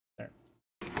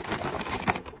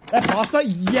That pasta?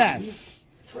 Yes.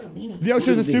 Tortellini. The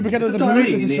ocean is a soup because it was a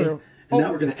movie. This is true. And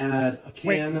now we're gonna add a can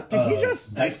Wait, did he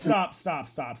just diced stop?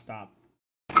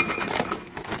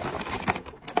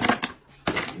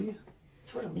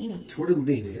 Tortellini.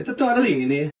 Tortellini. It's a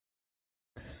tortellini.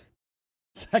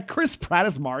 Is that Chris Pratt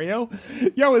as Mario?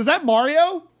 Yo, is that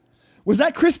Mario? Was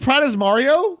that Chris Pratt as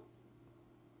Mario?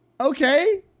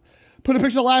 Okay. Put a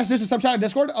picture of the last dish in sub chat and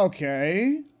Discord.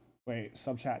 Okay. Wait,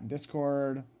 sub chat and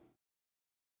Discord.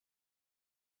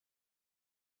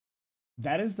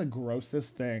 That is the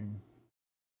grossest thing.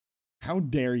 How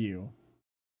dare you?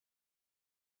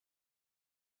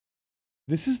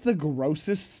 This is the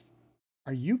grossest.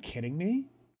 Are you kidding me?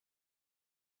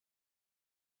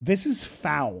 This is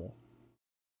foul.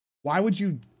 Why would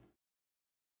you?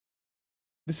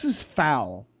 This is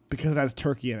foul because it has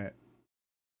turkey in it.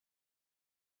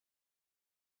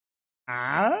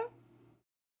 Ah?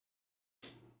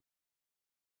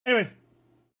 Anyways.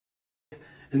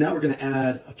 And now we're going to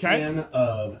add a can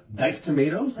of diced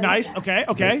tomatoes. Nice. Okay.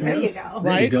 Okay. There you go.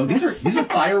 There you go. These are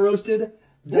fire roasted.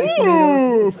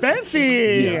 Ooh, fancy.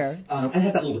 Yes. And it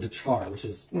has that little bit of char, which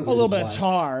is a little bit of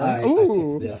char.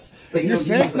 Ooh. I picked this. But You're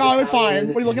sick? No, I'm fine.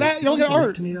 What are you looking at? You're looking at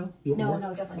art. Tomato?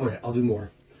 No, definitely. Okay, I'll do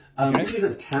more. These are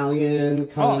the Italian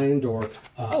kind, or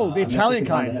the Italian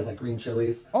kind that has like green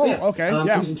chilies. Oh, yeah. Okay,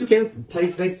 yeah. Using 2 cans of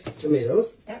diced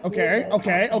tomatoes. Okay. So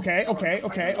good.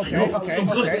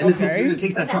 And then you're gonna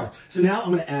taste that char. So now I'm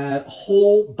gonna add a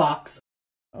whole box.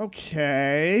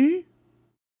 Okay.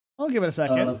 I'll give it a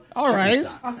second. All right.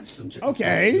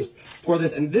 Okay. So just pour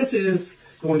this, and this is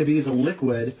going to be the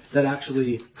liquid that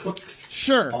actually cooks.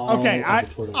 Sure. Okay.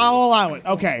 I'll allow it.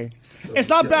 Okay. So it's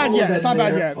not bad yet. It's not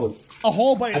bad yet. A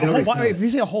whole, wait, did you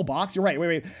say a whole box? You're right.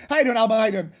 Wait. How you doing, Alba? How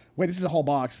you doing? Wait, this is a whole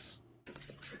box.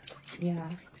 Yeah.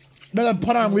 Then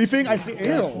put on leafing. I see.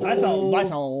 Ew, that's a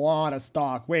lot of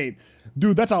stock. Wait,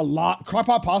 dude, that's a lot. Crock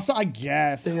pot pasta, I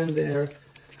guess. Stand there.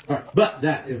 All right, but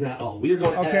that is not all. We are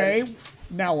going to add.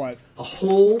 Now what? A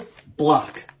whole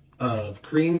block of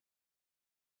cream.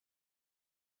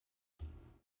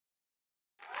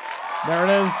 There it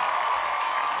is.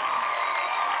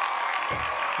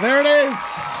 There it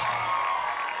is.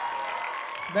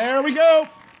 There we go.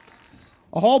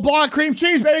 A whole block of cream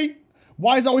cheese, baby.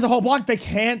 Why is it always a whole block? They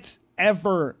can't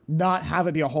ever not have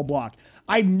it be a whole block.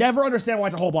 I never understand why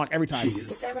it's a whole block every time. Cheese.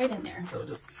 Put that right in there. So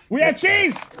just we have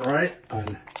cheese. Right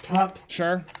on top.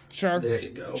 Sure. There you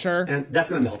go. Sure. And that's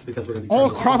gonna melt because we're gonna be. Oh,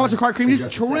 crock pot required cream cheese.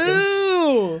 True.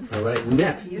 All right.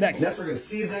 Next, we're gonna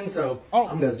season. So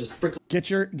I'm gonna just sprinkle. Get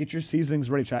your seasonings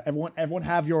ready, chat. Everyone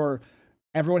have your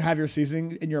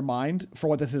seasoning in your mind for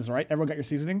what this is, right? Everyone got your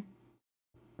seasoning?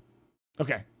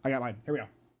 Okay, I got mine. Here we go.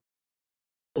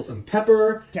 Some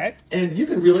pepper. Okay. And you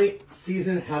can really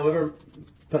season however,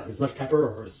 put as much pepper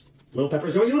or as little pepper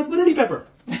as you want. You don't have to put any pepper.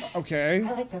 Okay.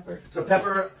 I like pepper. So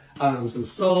pepper, some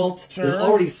salt. Sure. There's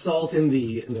already salt in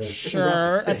the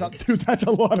Sure. That's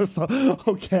a lot of salt.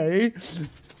 Okay.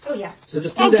 Oh yeah. So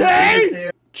just do that right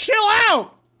there. Chill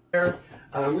out. We're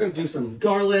gonna do some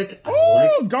garlic.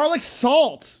 Oh, garlic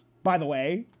salt. By the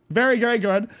way, very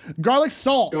good. Garlic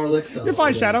salt. Garlic salt. You're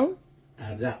fine, Shadow.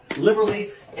 Add that liberally,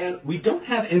 and we don't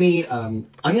have any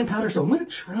onion powder, so I'm gonna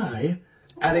try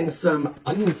adding some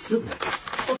onion soup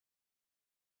mix.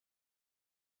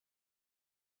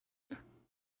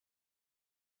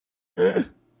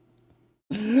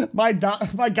 My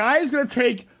guy is gonna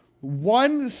take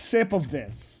one sip of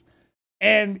this,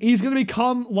 and he's gonna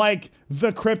become like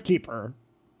the Crypt Keeper.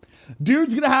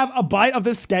 Dude's gonna have a bite of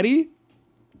this sketty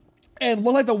and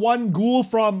look like the one ghoul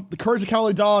from The Courage of the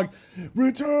Cowardly Dog.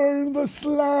 Return the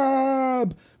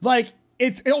slab. Like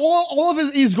all of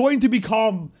it is going to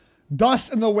become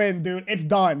dust in the wind, dude. It's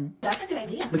done. That's a good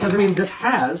idea. Because I mean, this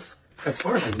has, as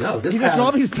far as I know, this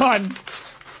has. He's done.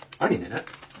 Onion in it.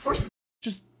 Of course.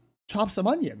 Just chop some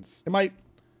onions. It might.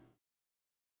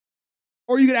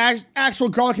 Or you could add actual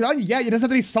garlic and onion. Yeah, it doesn't have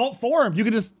to be salt formed. You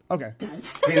could just okay.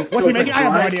 I mean, what's he making? I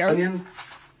have no idea. Onion?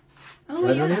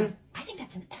 Oh yeah. Onion? I think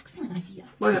that's an excellent idea.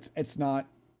 It's not.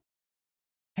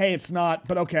 Hey, it's not.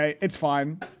 But okay, it's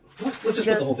fine. Let's just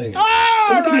put the whole thing in.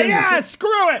 Oh, right, yeah,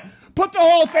 screw it. Put the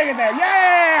whole thing in there.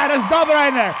 Yeah, just dump it right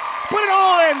in there. Put it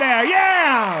all in there.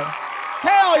 Yeah.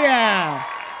 Hell yeah.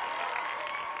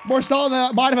 More salt in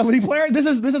the mind of a League player. This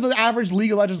is the average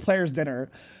League of Legends player's dinner.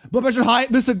 Blood pressure high.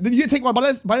 Listen, you take one by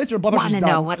this, your blood pressure's done. Want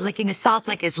to know what licking a salt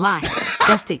lick is like?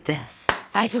 Just eat this.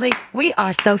 Actually, we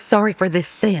are so sorry for this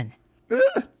sin.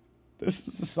 This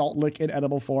is the salt lick in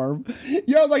edible form.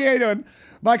 Yo, like, how you doing?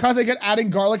 My content get adding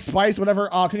garlic spice, whatever,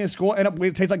 cooking at school, end up,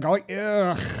 it tastes like garlic.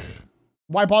 Ugh.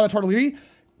 Why bother tortellini?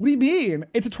 What do you mean?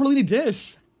 It's a tortellini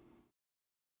dish.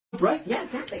 right? Yeah,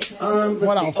 exactly. Let's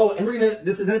What see. else? Oh, and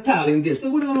this is an Italian dish.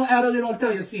 So we're gonna add a little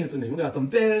Italian seasoning. We got some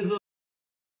basil,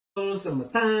 some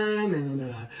thyme,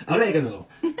 and oregano.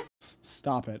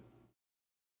 Stop it.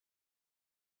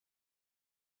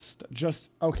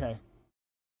 Just, okay.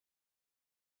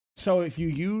 So if you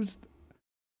use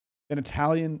an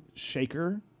Italian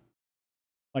shaker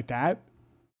like that,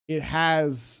 it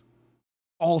has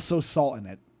also salt in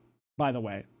it, by the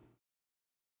way.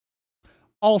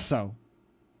 Also,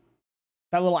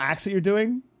 that little accent you're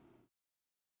doing,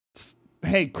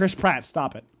 hey, Chris Pratt,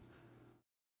 stop it.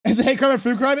 Is it hate crime and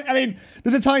food crime? I mean,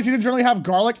 does Italian seasoning generally have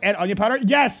garlic and onion powder?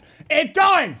 Yes, it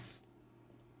does!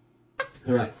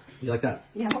 All right. You like that?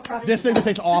 Yeah, what province This is thing that?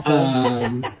 tastes awful.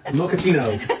 Mochaccino.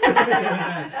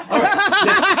 All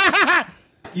right.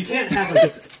 You can't have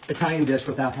this Italian dish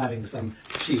without having some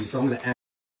cheese, so I'm going to add.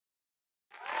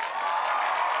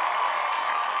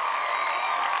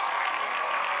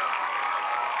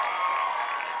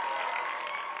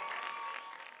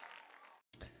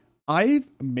 I've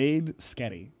made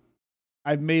sketty.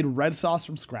 I've made red sauce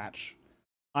from scratch.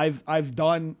 I've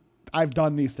done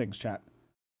these things, chat.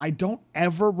 I don't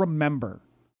ever remember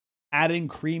adding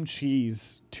cream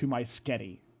cheese to my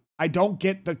sketty. I don't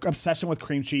get the obsession with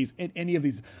cream cheese in any of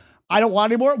these. I don't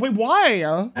want any more. Wait,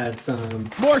 why? Add some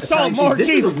More salt, more cheese.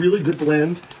 cheese. This is a really good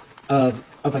blend of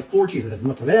like 4 cheeses. There's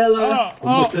mozzarella,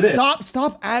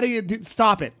 Stop adding it. Dude,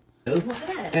 stop it.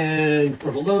 and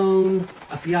provolone,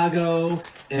 Asiago,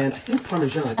 and I think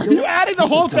Parmesan. Are you adding the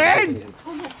whole thing?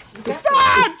 Oh, yes. You got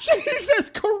Stop!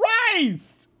 Jesus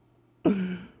Christ!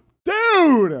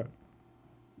 Dude!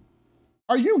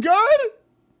 Are you good?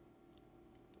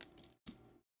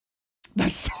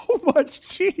 That's so much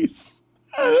cheese.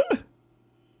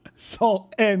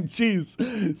 Salt and cheese.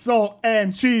 Salt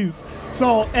and cheese.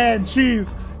 Salt and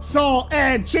cheese. Salt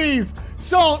and cheese.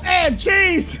 Salt and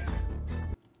cheese.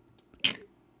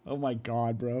 Oh my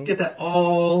God, bro. Get that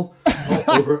all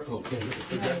over. Oh, man, this is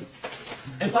so good.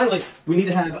 And finally, we need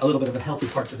to have a little bit of a healthy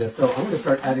part to this. So I'm going to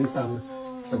start adding some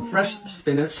fresh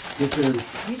spinach. This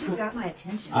is. You just got my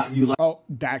attention. You like? Oh,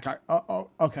 that guy.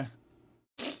 Okay.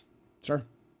 Sure.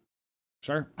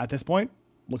 Sure. At this point,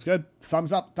 looks good.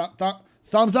 Thumbs up.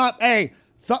 Thumbs up. Hey,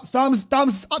 thumbs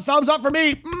up for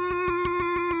me.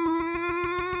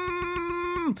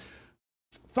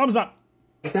 Thumbs up.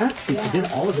 Like that? See, I did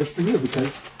all of this for you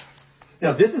because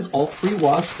now this is all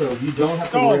pre-washed, so you don't have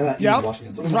to worry about you washing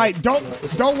it. So Right. Don't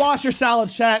wash your salad,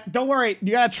 chat. Don't worry.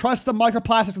 You gotta trust the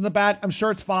microplastics in the back. I'm sure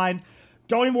it's fine.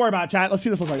 Don't even worry about it, chat. Let's see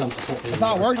what this looks like. That's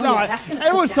how it works. Oh, No, yeah, that's gonna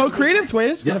everyone's so cook down. creative.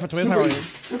 Twiz. Yeah, Good for Twiz. super How are easy. you?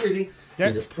 Super easy. Yeah.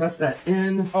 You just press that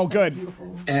in. Oh, good.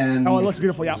 And Oh, it looks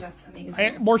beautiful. Yeah. Just amazing.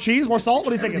 Hey, more cheese, more salt.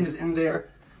 What are you everything thinking? is in there.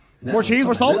 And More then cheese, I'm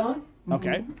more gonna salt. put it on.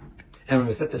 Okay. And I'm going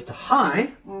to set this to high.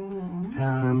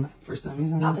 First time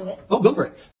using I'll this. do it. Oh, go for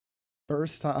it.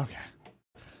 First time. Okay.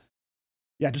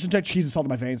 Yeah, just inject cheese and salt in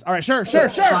my veins. All right, sure.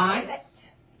 High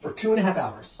for 2.5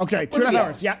 hours. Okay, Or 2.5 3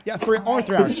 hours. Yeah, only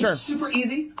 3 But hours. this Sure. is super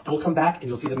easy. And we'll come back and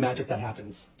you'll see the magic that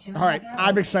happens. All right,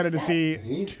 I'm excited to see.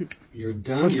 Okay, you're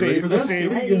done. Let's you see, ready for let's this? see.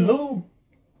 Here we go.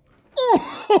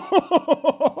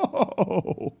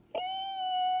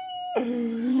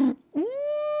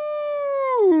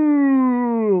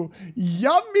 Ooh,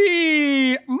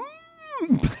 yummy!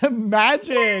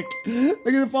 Magic! Look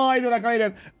at the flies that I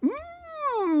created.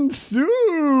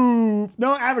 Soup!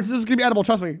 No, average. This is gonna be edible.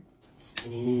 Trust me.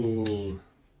 Ooh.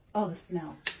 Oh, the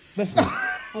smell. The smell.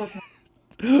 Oh, it smells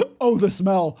Oh, the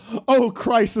smell. Oh,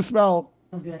 Christ, the smell.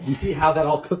 good. You see how that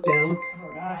all cooked down?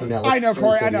 All right. So now I let's know, serve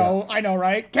Corey. this I baby up. know,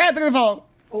 right? Can't think of the phone.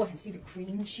 Oh, I can see the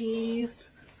cream cheese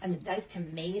and the diced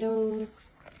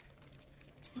tomatoes.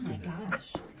 Oh my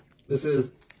gosh. This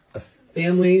is a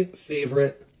family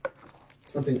favorite.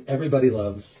 Something everybody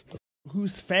loves.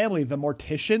 Whose family? The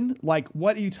mortician? Like,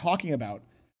 what are you talking about?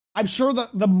 I'm sure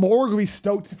the morgue will be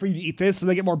stoked for you to eat this so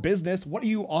they get more business. What are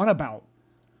you on about?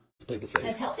 Let's play this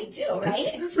It's healthy too, right?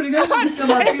 It's pretty good.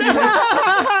 Come on,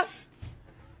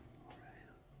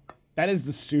 That is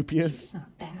the soupiest.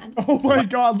 Not bad. Oh my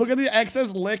God, look at the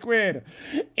excess liquid.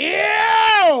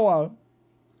 Ew!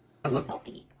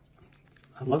 Healthy.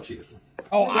 I love cheese.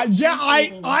 Oh, I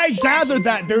gathered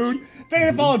that, dude. Thank you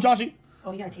for the follow, Joshy.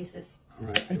 Oh, you gotta taste this. All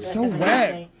right. It's so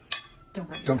wet. Don't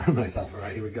worry. Don't hurt myself. All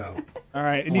right, here we go. All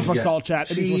right, it needs more Yeah. salt, chat.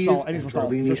 It needs more salt. It needs more Cheese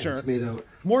salt, and for tortellini sure. and tomato.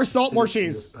 More salt, more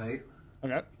Finish this cheese. bite.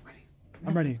 Okay,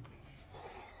 I'm ready.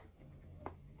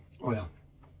 Oh yeah,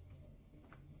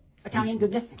 Italian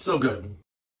goodness. so good.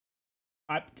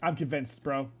 I'm convinced,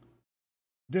 bro.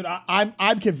 Dude,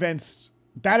 I'm convinced.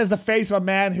 That is the face of a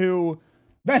man who.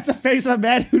 That's the face of a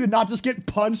man who did not just get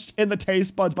punched in the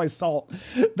taste buds by salt.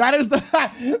 That is the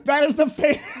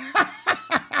face.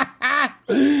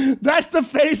 That's the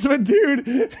face of a dude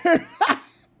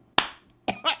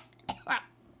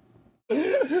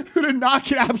who did not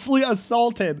get absolutely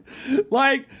assaulted.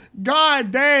 Like,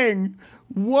 god dang.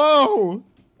 Whoa.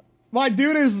 My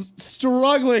dude is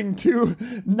struggling to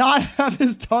not have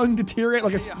his tongue deteriorate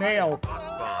like a snail.